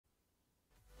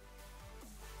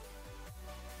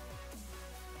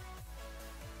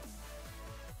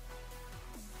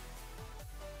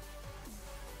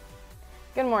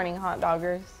Good morning, hot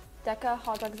doggers. DECA,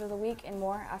 hot dogs of the week, and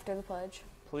more after the pledge.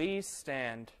 Please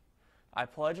stand. I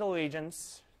pledge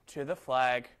allegiance to the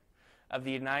flag of the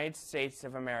United States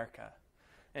of America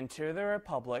and to the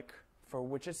republic for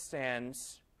which it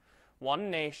stands, one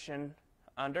nation,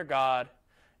 under God,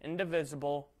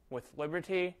 indivisible, with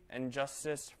liberty and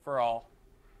justice for all.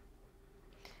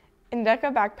 In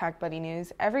DECA Backpack Buddy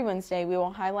news, every Wednesday we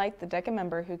will highlight the DECA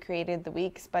member who created the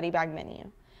week's Buddy Bag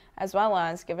menu, as well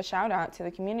as give a shout out to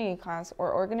the community class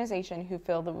or organization who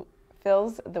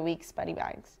fills the week's Buddy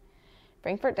Bags.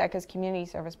 Frankfort DECA's Community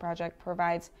Service Project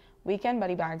provides weekend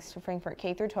Buddy Bags to Frankfort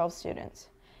K-12 students.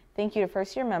 Thank you to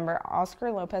first-year member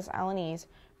Oscar Lopez Alanese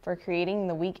for creating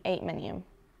the Week 8 menu.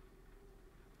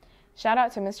 Shout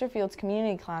out to Mr. Field's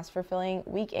community class for filling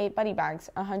Week 8 Buddy Bags.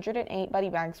 108 Buddy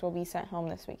Bags will be sent home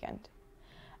this weekend.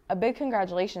 A big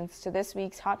congratulations to this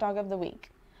week's Hot Dog of the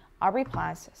Week: Aubrey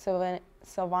Plass,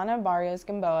 Silvana Barrios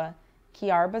Gamboa,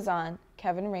 Kiara Bazan,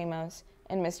 Kevin Ramos,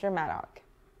 and Mr. Maddock.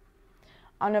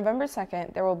 On November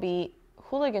 2nd, there will be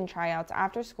hooligan tryouts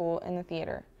after school in the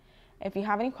theater. If you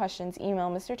have any questions, email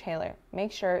Mr. Taylor.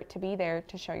 Make sure to be there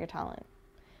to show your talent.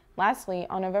 Lastly,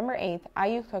 on November 8th,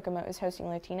 IU Kokomo is hosting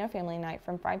Latino Family Night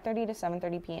from 5:30 to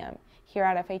 7:30 p.m. here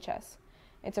at FHS.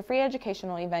 It's a free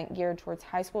educational event geared towards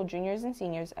high school juniors and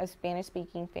seniors of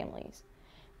Spanish-speaking families.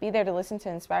 Be there to listen to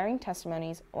inspiring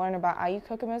testimonies, learn about IU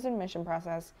Kokomo's admission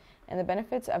process, and the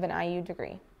benefits of an IU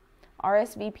degree.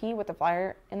 RSVP with the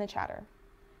flyer in the chatter.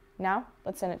 Now,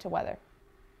 let's send it to weather.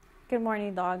 Good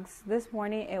morning, dogs. This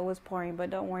morning it was pouring, but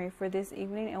don't worry, for this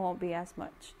evening it won't be as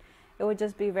much. It will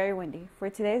just be very windy. For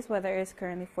today's weather, it's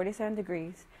currently 47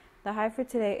 degrees. The high for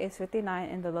today is 59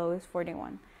 and the low is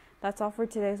 41. That's all for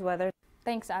today's weather.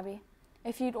 Thanks, Abby.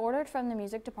 If you'd ordered from the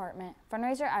music department,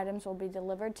 fundraiser items will be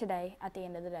delivered today at the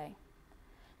end of the day.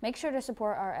 Make sure to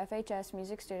support our FHS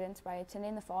music students by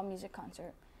attending the fall music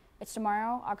concert. It's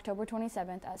tomorrow, October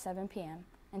 27th at 7 p.m.,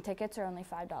 and tickets are only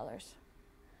 $5.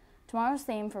 Tomorrow's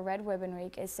theme for Red Ribbon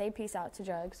Week is Say Peace Out to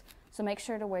Drugs, so make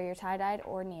sure to wear your tie-dyed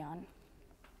or neon.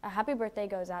 A happy birthday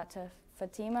goes out to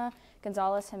Fatima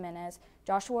Gonzalez Jimenez,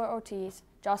 Joshua Ortiz,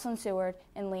 Jocelyn Seward,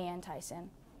 and Leanne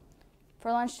Tyson.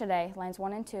 For lunch today, lines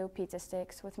 1 and 2, pizza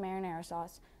sticks with marinara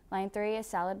sauce. Line 3 is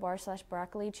salad bar /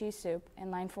 broccoli cheese soup, and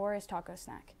line 4 is taco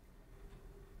snack.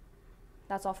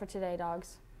 That's all for today,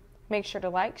 dogs. Make sure to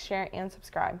like, share, and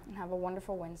subscribe. And have a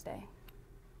wonderful Wednesday.